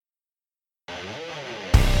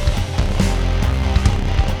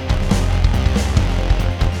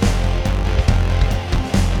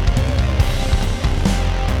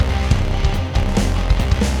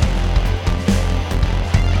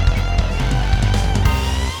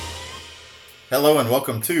Hello and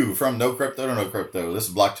welcome to From No Crypto to No Crypto. This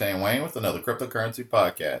is Blockchain Wayne with another cryptocurrency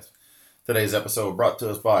podcast. Today's episode brought to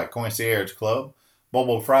us by Concierge Club,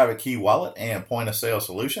 mobile private key wallet, and point of sale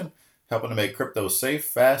solution, helping to make crypto safe,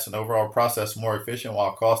 fast, and overall process more efficient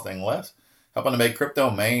while costing less, helping to make crypto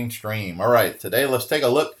mainstream. All right, today let's take a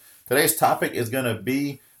look. Today's topic is going to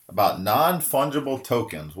be about non-fungible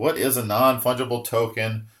tokens. What is a non-fungible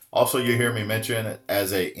token? Also, you hear me mention it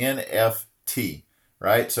as a NFT.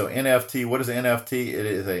 Right? So NFT, what is an NFT? It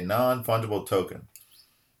is a non-fungible token.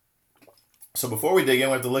 So before we dig in,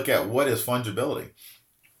 we have to look at what is fungibility.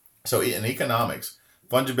 So in economics,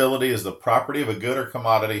 fungibility is the property of a good or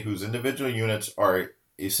commodity whose individual units are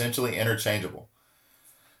essentially interchangeable.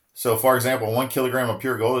 So for example, 1 kilogram of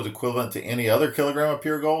pure gold is equivalent to any other kilogram of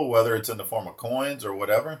pure gold, whether it's in the form of coins or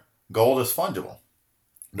whatever. Gold is fungible.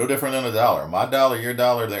 No different than a dollar. My dollar, your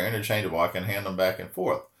dollar, they're interchangeable. I can hand them back and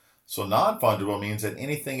forth. So non-fungible means that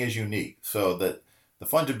anything is unique. So that the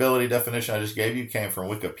fungibility definition I just gave you came from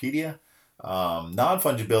Wikipedia.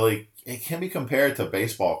 Non-fungibility, it can be compared to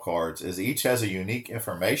baseball cards, as each has a unique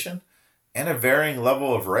information and a varying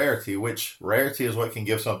level of rarity, which rarity is what can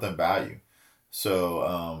give something value.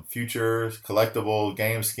 So futures, collectible,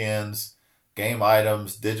 game skins, game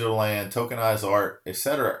items, digital land, tokenized art,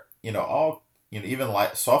 etc. Even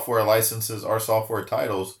like software licenses or software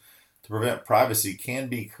titles to prevent privacy can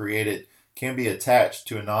be attached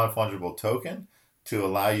to a non-fungible token to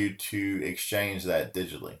allow you to exchange that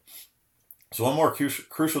digitally. So one more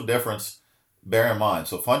crucial difference, bear in mind.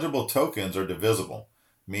 So fungible tokens are divisible,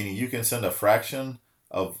 meaning you can send a fraction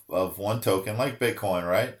of one token, like Bitcoin,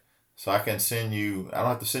 right? So I don't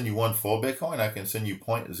have to send you one full Bitcoin. I can send you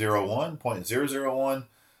 0.01,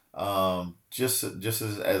 0.001, just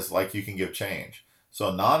as like you can give change. So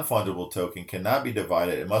a non-fungible token cannot be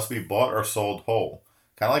divided. It must be bought or sold whole.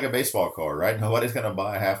 Kind of like a baseball card, right? Nobody's going to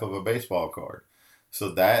buy half of a baseball card. So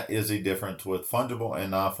that is the difference with fungible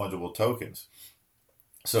and non-fungible tokens.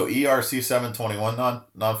 So ERC-721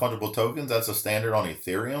 non-fungible tokens, that's a standard on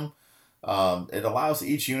Ethereum. It allows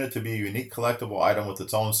each unit to be a unique collectible item with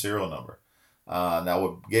its own serial number. Now,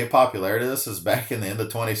 what gave popularity to this is back in the end of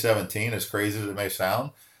 2017, as crazy as it may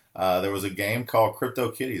sound. There was a game called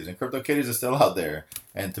CryptoKitties, and CryptoKitties is still out there.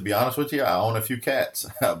 And to be honest with you, I own a few cats.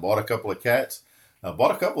 I bought a couple of cats. I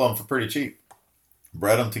bought a couple of them for pretty cheap.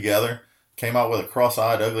 Bred them together. Came out with a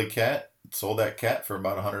cross-eyed, ugly cat. Sold that cat for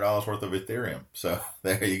about $100 worth of Ethereum. So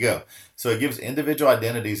there you go. So it gives individual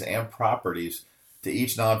identities and properties to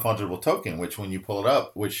each non-fungible token, which when you pull it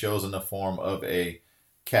up, which shows in the form of a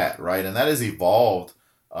cat, right? And that has evolved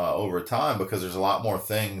over time because there's a lot more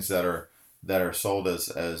things that are sold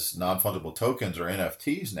as non-fungible tokens or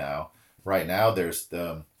NFTs now. Right now, there's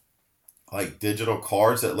like digital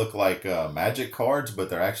cards that look like magic cards, but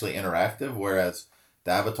they're actually interactive, whereas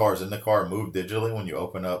the avatars in the card move digitally when you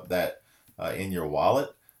open up that in your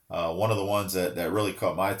wallet. One of the ones that really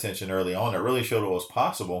caught my attention early on, that really showed what was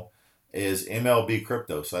possible, is MLB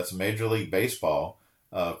Crypto. So that's Major League Baseball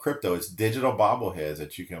crypto. It's digital bobbleheads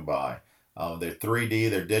that you can buy. They're 3D,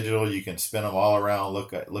 they're digital. You can spin them all around,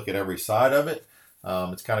 look at every side of it.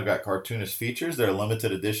 It's kind of got cartoonish features. They're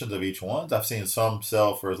limited editions of each one. I've seen some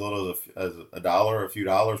sell for as little as a dollar, a few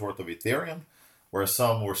dollars worth of Ethereum, whereas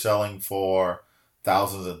some were selling for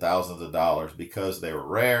thousands and thousands of dollars because they were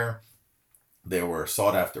rare. They were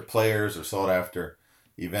sought after players or sought after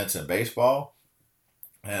events in baseball,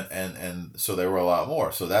 and so there were a lot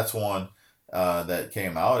more. So that's one that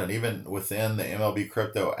came out, and even within the MLB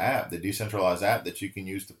Crypto app, the decentralized app that you can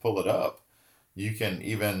use to pull it up, you can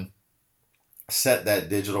even set that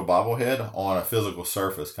digital bobblehead on a physical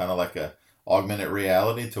surface, kind of like a augmented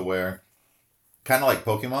reality, to where, kind of like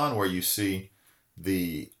Pokemon, where you see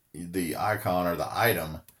the icon or the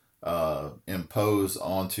item imposed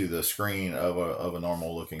onto the screen of a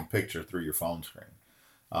normal looking picture through your phone screen.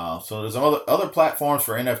 So there's other platforms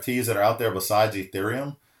for NFTs that are out there besides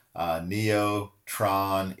Ethereum. Neo,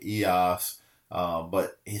 Tron, EOS,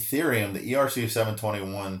 but Ethereum, the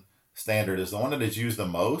ERC-721 standard, is the one that is used the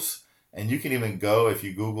most. And you can even go, if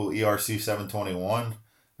you Google ERC-721,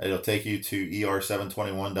 it'll take you to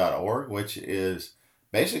er721.org, which is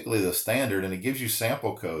basically the standard, and it gives you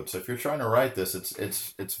sample code. So if you're trying to write this,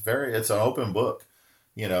 it's an open book.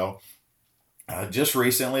 Just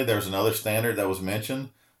recently there's another standard that was mentioned,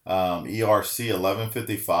 ERC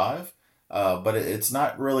 1155. But it's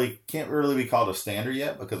not really, can't really be called a standard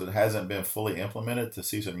yet because it hasn't been fully implemented to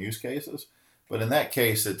see some use cases. But in that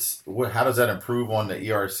case, how does that improve on the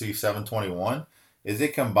ERC 721? Is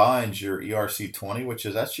it combines your ERC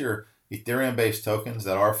 20, that's your Ethereum-based tokens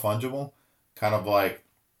that are fungible, kind of like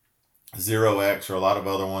 0x or a lot of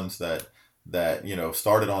other ones that that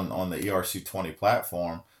started on the ERC20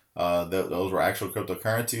 platform. Those were actual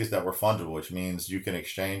cryptocurrencies that were fungible, which means you can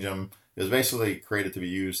exchange them. It was basically created to be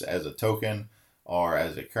used as a token or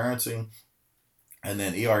as a currency. And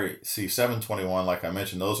then ERC 721, like I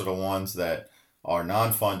mentioned, those are the ones that are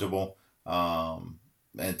non-fungible.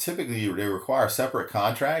 And typically they require separate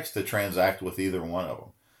contracts to transact with either one of them.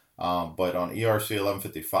 But on ERC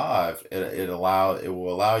 1155, it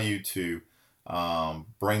will allow you to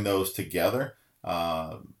bring those together,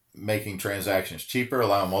 making transactions cheaper,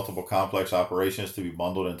 allowing multiple complex operations to be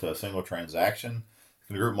bundled into a single transaction. It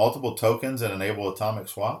can group multiple tokens and enable atomic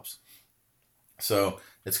swaps. So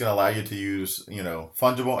it's going to allow you to use,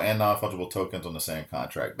 fungible and non-fungible tokens on the same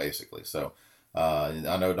contract, basically. So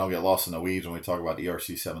I know don't get lost in the weeds when we talk about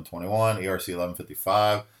ERC 721, ERC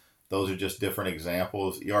 1155. Those are just different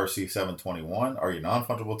examples. ERC 721 are your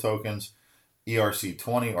non-fungible tokens. ERC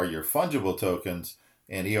 20 are your fungible tokens.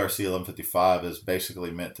 And ERC 1155 is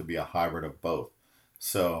basically meant to be a hybrid of both.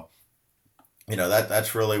 So,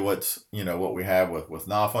 that's really what we have with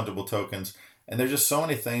non-fungible tokens. And there's just so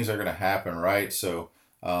many things that are going to happen, right? So,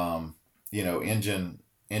 Engine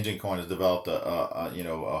Coin has developed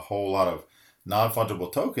a whole lot of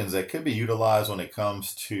non-fungible tokens that could be utilized when it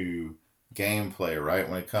comes to gameplay, right?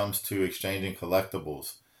 When it comes to exchanging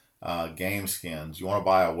collectibles, game skins. You want to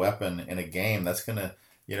buy a weapon in a game that's going to,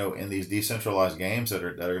 in these decentralized games that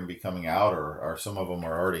are going to be coming out, or some of them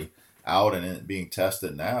are already out and being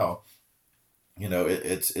tested now.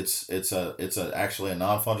 It's actually a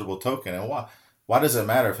non-fungible token. And why does it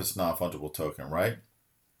matter if it's a non-fungible token, right?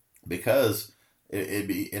 Because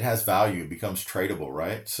it has value. It becomes tradable,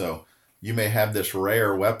 right? So you may have this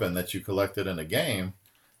rare weapon that you collected in a game,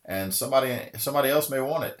 and somebody else may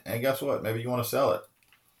want it. And guess what? Maybe you want to sell it.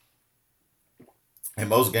 In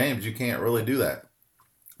most games, you can't really do that.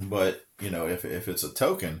 But, if it's a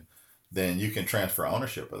token, then you can transfer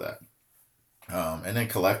ownership of that. And then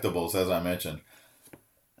collectibles, as I mentioned.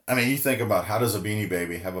 I mean, you think about, how does a Beanie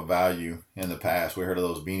Baby have a value in the past? We heard of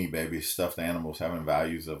those Beanie Babies, stuffed animals, having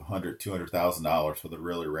values of $100,000, $200,000 for the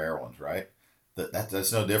really rare ones, right?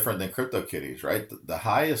 That's no different than CryptoKitties, right? The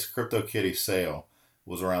highest CryptoKitty sale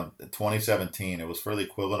was around 2017. It was for the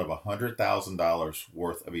equivalent of $100,000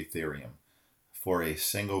 worth of Ethereum for a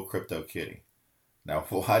single CryptoKitty. Now,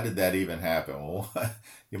 why did that even happen? Well,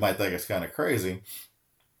 you might think it's kind of crazy,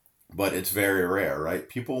 but it's very rare, right?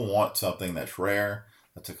 People want something that's rare,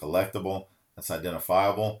 that's a collectible, that's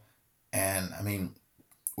identifiable. And I mean,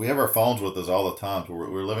 we have our phones with us all the time.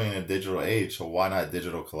 We're living in a digital age, so why not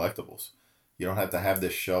digital collectibles? You don't have to have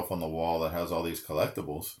this shelf on the wall that has all these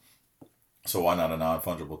collectibles, so why not a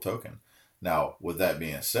non-fungible token? Now, with that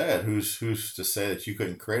being said, who's to say that you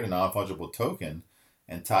couldn't create a non-fungible token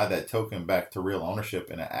and tie that token back to real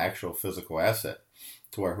ownership in an actual physical asset,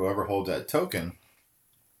 to where whoever holds that token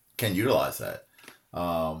can utilize that?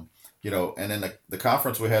 And then the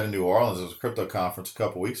conference we had in New Orleans, it was a crypto conference a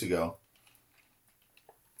couple weeks ago,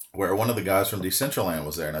 where one of the guys from Decentraland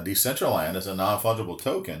was there. Now, Decentraland is a non-fungible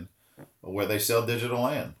token where they sell digital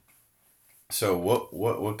land. So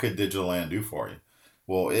what could digital land do for you?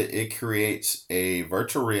 Well, it creates a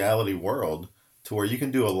virtual reality world to where you can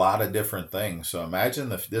do a lot of different things. So imagine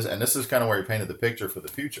this is kind of where he painted the picture for the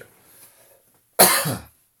future.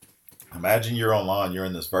 Imagine you're online, you're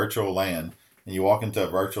in this virtual land, and you walk into a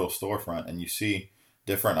virtual storefront and you see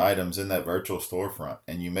different items in that virtual storefront,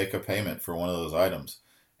 and you make a payment for one of those items.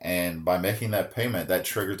 And by making that payment, that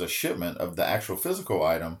triggers a shipment of the actual physical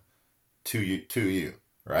item to you,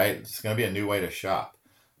 right? It's going to be a new way to shop.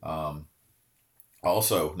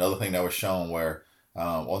 Also, another thing that was shown where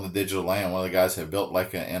on the digital land, one of the guys had built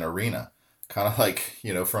like an arena, kind of like,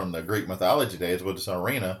 from the Greek mythology days, with this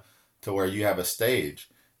arena to where you have a stage,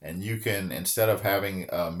 and you can, instead of having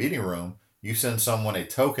a meeting room, you send someone a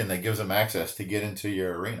token that gives them access to get into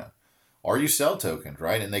your arena. Or you sell tokens,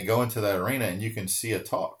 right? And they go into that arena and you can see a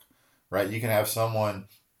talk, right? You can have someone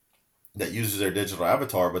that uses their digital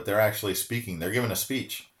avatar, but they're actually speaking. They're giving a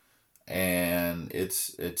speech, and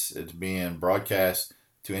it's being broadcast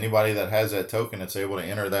to anybody that has that token that's able to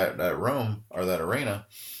enter that room or that arena.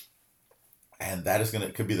 And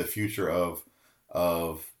that could be the future of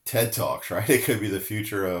TED Talks, right? It could be the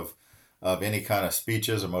future of any kind of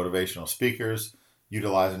speeches or motivational speakers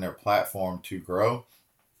utilizing their platform to grow.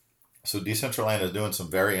 So Decentraland is doing some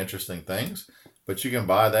very interesting things, but you can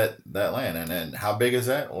buy that land. And then how big is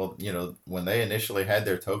that? Well, when they initially had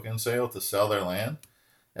their token sale to sell their land,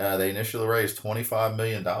 they initially raised $25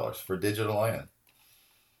 million for digital land.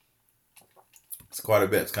 It's quite a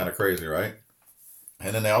bit. It's kind of crazy, right?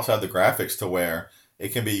 And then they also have the graphics to where it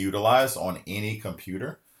can be utilized on any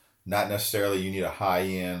computer. Not necessarily you need a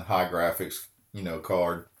high-end, high graphics,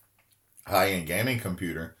 card, high-end gaming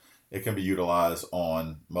computer. It can be utilized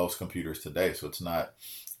on most computers today, so it's not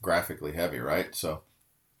graphically heavy, right? So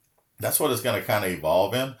that's what it's going to kind of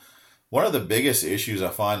evolve in. One of the biggest issues I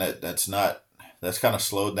find that's kind of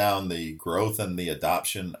slowed down the growth and the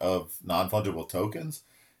adoption of non-fungible tokens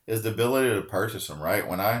is the ability to purchase them, right?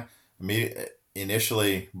 When I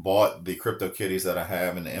initially bought the CryptoKitties that I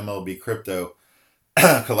have and the MLB crypto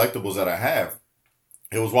collectibles that I have,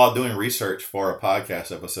 it was while doing research for a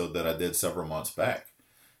podcast episode that I did several months back.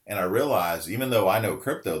 And I realized, even though I know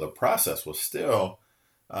crypto, the process was still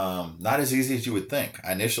not as easy as you would think.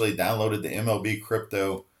 I initially downloaded the MLB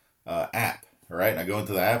crypto app, right? And I go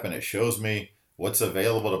into the app and it shows me what's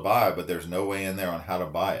available to buy, but there's no way in there on how to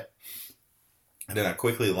buy it. And then I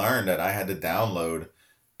quickly learned that I had to download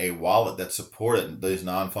a wallet that supported these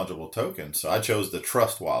non-fungible tokens. So I chose the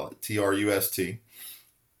Trust wallet, TRUST.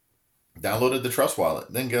 Downloaded the Trust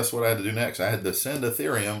wallet. Then guess what I had to do next? I had to send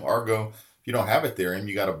Ethereum, Argo. If you don't have Ethereum,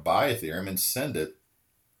 you got to buy Ethereum and send it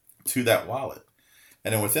to that wallet.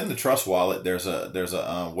 And then within the Trust wallet, there's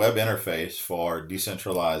a web interface for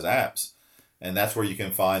decentralized apps, and that's where you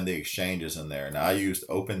can find the exchanges in there. Now I used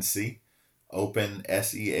OpenSea,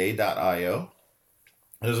 OpenSea.io.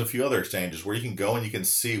 There's a few other exchanges where you can go and you can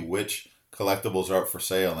see which collectibles are up for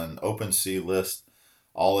sale, and OpenSea lists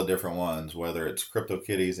all the different ones, whether it's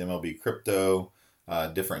CryptoKitties, MLB Crypto,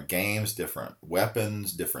 different games, different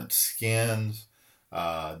weapons, different skins,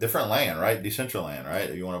 different land, right? Decentraland, right?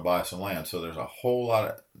 If you want to buy some land. So there's a whole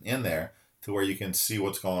lot in there to where you can see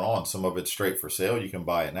what's going on. Some of it's straight for sale. You can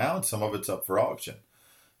buy it now, and some of it's up for auction.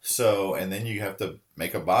 So, and then you have to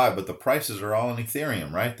make a buy, but the prices are all in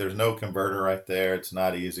Ethereum, right? There's no converter right there. It's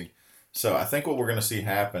not easy. So I think what we're going to see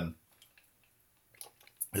happen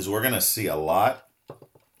is we're going to see a lot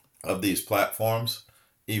of these platforms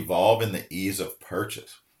evolve in the ease of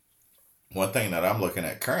purchase. One thing that I'm looking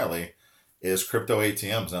at currently is crypto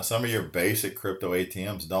ATMs. Now, some of your basic crypto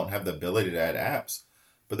ATMs don't have the ability to add apps,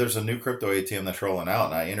 but there's a new crypto ATM that's rolling out,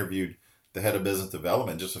 and I interviewed the head of business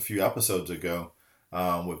development just a few episodes ago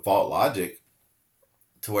with Vault Logic,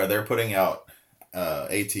 to where they're putting out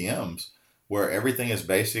ATMs where everything is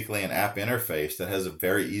basically an app interface that has a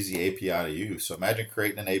very easy API to use. So imagine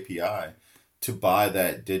creating an API to buy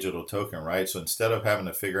that digital token, right? So instead of having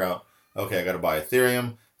to figure out, okay, I got to buy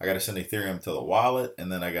Ethereum, I got to send Ethereum to the wallet,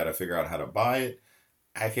 and then I got to figure out how to buy it,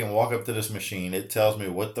 I can walk up to this machine. It tells me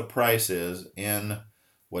what the price is in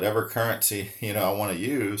whatever currency, I want to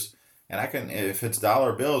use. And I can, if it's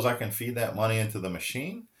dollar bills, I can feed that money into the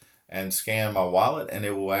machine and scan my wallet, and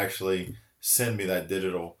it will actually send me that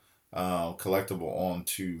digital collectible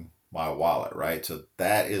onto my wallet, right? So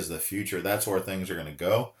that is the future. That's where things are going to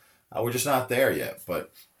go. We're just not there yet,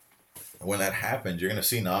 but when that happens, you're going to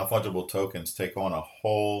see non-fungible tokens take on a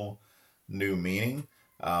whole new meaning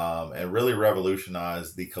and really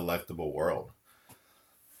revolutionize the collectible world,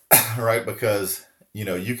 right? Because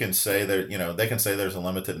you can say that they can say there's a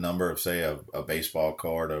limited number of, say, a baseball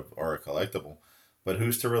card or a collectible, but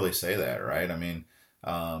who's to really say that, right? I mean,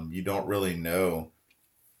 you don't really know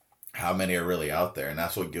how many are really out there, and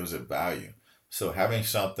that's what gives it value. So having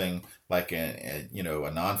something like a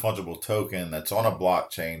non-fungible token that's on a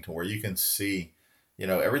blockchain to where you can see,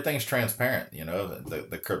 everything's transparent.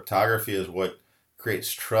 The cryptography is what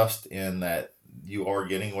creates trust in that you are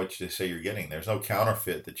getting what you say you're getting. There's no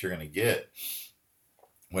counterfeit that you're going to get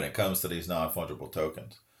when it comes to these non-fungible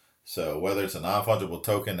tokens. So whether it's a non-fungible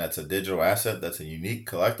token that's a digital asset, that's a unique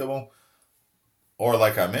collectible, or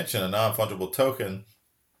like I mentioned, a non-fungible token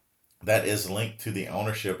that is linked to the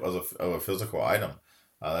ownership of a physical item.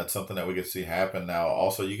 That's something that we could see happen now.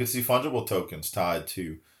 Also, you can see fungible tokens tied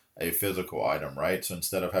to a physical item, right? So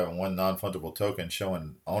instead of having one non-fungible token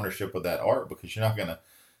showing ownership of that art, because you're not gonna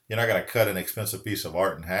cut an expensive piece of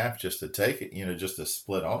art in half just to take it, just to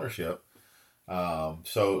split ownership.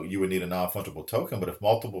 So you would need a non-fungible token. But if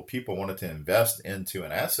multiple people wanted to invest into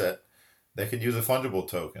an asset, they could use a fungible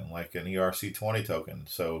token, like an ERC20 token.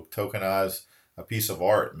 So tokenize a piece of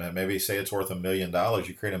art. Maybe say it's worth $1 million.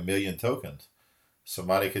 You create 1 million tokens.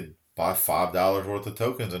 Somebody could buy $5 worth of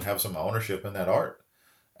tokens and have some ownership in that art.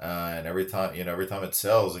 And every time it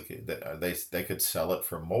sells, they could sell it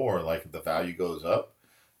for more. Like if the value goes up,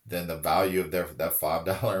 then the value of that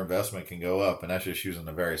 $5 investment can go up. And that's just using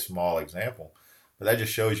a very small example. But that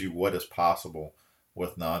just shows you what is possible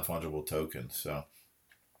with non-fungible tokens. So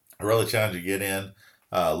I really challenge you to get in.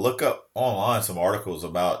 Look up online some articles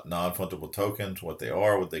about non-fungible tokens, what they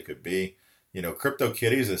are, what they could be.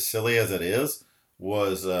 CryptoKitties, as silly as it is,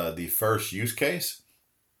 was the first use case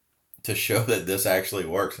to show that this actually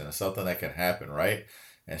works and it's something that can happen, right?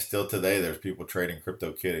 And still today, there's people trading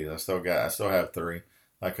CryptoKitties. I still have three.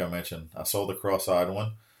 Like I mentioned, I sold the cross-eyed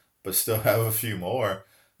one, but still have a few more.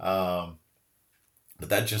 Um, but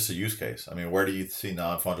that's just a use case. I mean, where do you see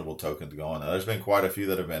non-fungible tokens going? Now, there's been quite a few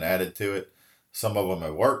that have been added to it. Some of them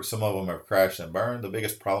have worked. Some of them have crashed and burned. The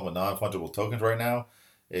biggest problem with non-fungible tokens right now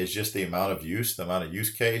is just the amount of use, the amount of use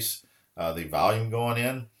case, the volume going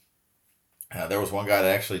in. There was one guy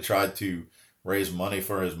that actually tried to raise money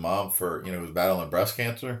for his mom for, who was battling breast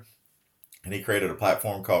cancer, and he created a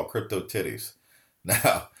platform called Crypto Titties.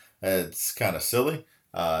 Now, it's kind of silly.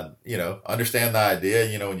 Understand the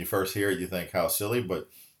idea. When you first hear it, you think how silly, but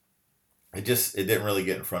it didn't really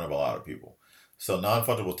get in front of a lot of people. So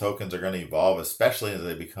non-fungible tokens are going to evolve, especially as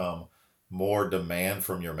they become more demand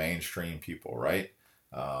from your mainstream people, right?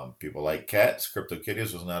 People like cats.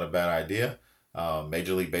 CryptoKitties was not a bad idea.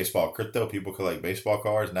 Major League Baseball crypto. People collect baseball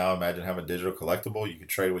cards. Now imagine having a digital collectible you can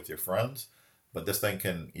trade with your friends. But this thing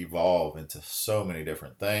can evolve into so many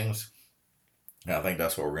different things. And I think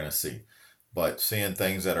that's what we're going to see. But seeing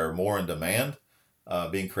things that are more in demand,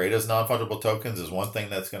 being created as non-fungible tokens is one thing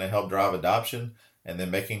that's going to help drive adoption, and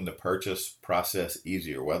then making the purchase process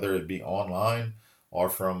easier, whether it be online or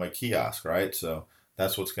from a kiosk, right? So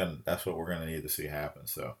that's what we're gonna need to see happen.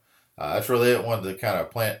 So that's really it. I wanted to kind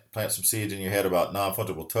of plant some seeds in your head about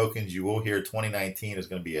non-fungible tokens. You will hear 2019 is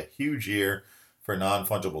going to be a huge year for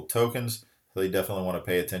non-fungible tokens, so you definitely want to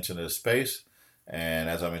pay attention to this space. And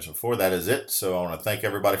as I mentioned before, that is it. So I want to thank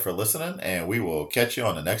everybody for listening, and we will catch you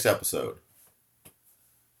on the next episode.